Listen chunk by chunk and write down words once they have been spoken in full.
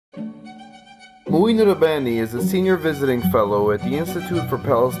Mouin Rabbani is a senior visiting fellow at the Institute for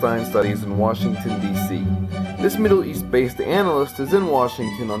Palestine Studies in Washington, D.C. This Middle East-based analyst is in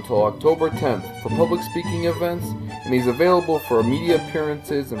Washington until October 10th for public speaking events, and he's available for media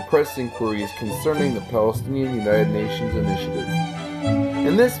appearances and press inquiries concerning the Palestinian United Nations Initiative.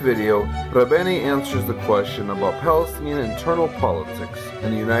 In this video, Rabbani answers the question about Palestinian internal politics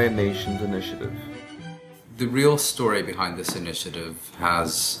and the United Nations Initiative. The real story behind this initiative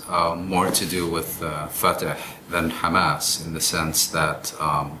has more to do with Fatah than Hamas, in the sense that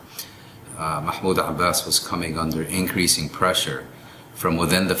Mahmoud Abbas was coming under increasing pressure from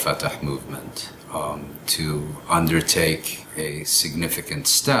within the Fatah movement to undertake a significant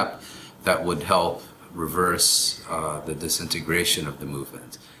step that would help reverse the disintegration of the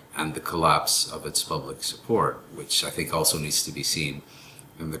movement and the collapse of its public support, which I think also needs to be seen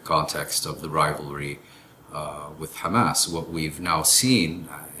in the context of the rivalry with Hamas. What we've now seen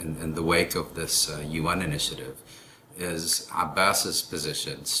in the wake of this UN initiative is Abbas's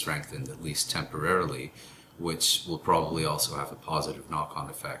position strengthened, at least temporarily, which will probably also have a positive knock-on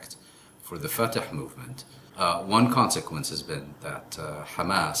effect for the Fatah movement. One consequence has been that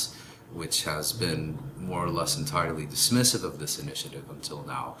Hamas, which has been more or less entirely dismissive of this initiative until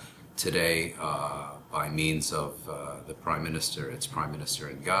now, today, by means of its prime minister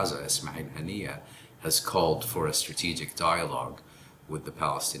in Gaza, Ismail Haniyeh, has called for a strategic dialogue with the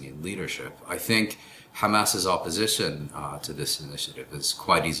Palestinian leadership. I think Hamas's opposition to this initiative is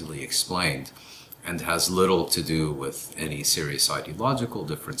quite easily explained and has little to do with any serious ideological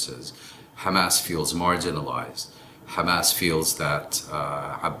differences. Hamas feels marginalized. Hamas feels that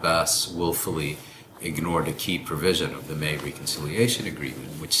Abbas willfully ignored a key provision of the May Reconciliation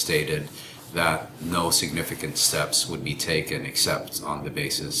Agreement, which stated that no significant steps would be taken except on the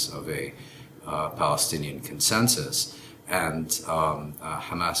basis of a Palestinian consensus, and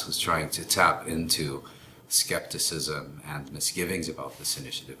Hamas was trying to tap into skepticism and misgivings about this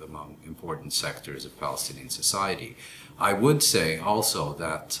initiative among important sectors of Palestinian society. I would say also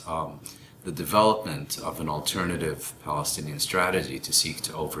that the development of an alternative Palestinian strategy to seek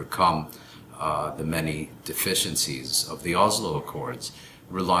to overcome the many deficiencies of the Oslo Accords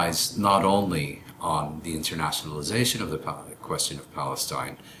relies not only on the internationalization of the question of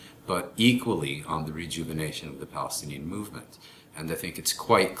Palestine, but equally on the rejuvenation of the Palestinian movement. And I think it's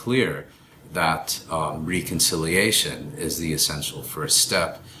quite clear that reconciliation is the essential first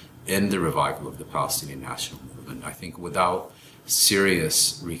step in the revival of the Palestinian national movement. I think without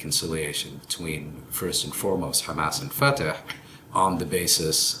serious reconciliation between, first and foremost, Hamas and Fatah, on the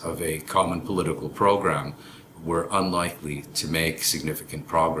basis of a common political program, we're unlikely to make significant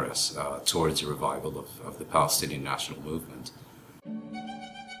progress towards a revival of the Palestinian national movement.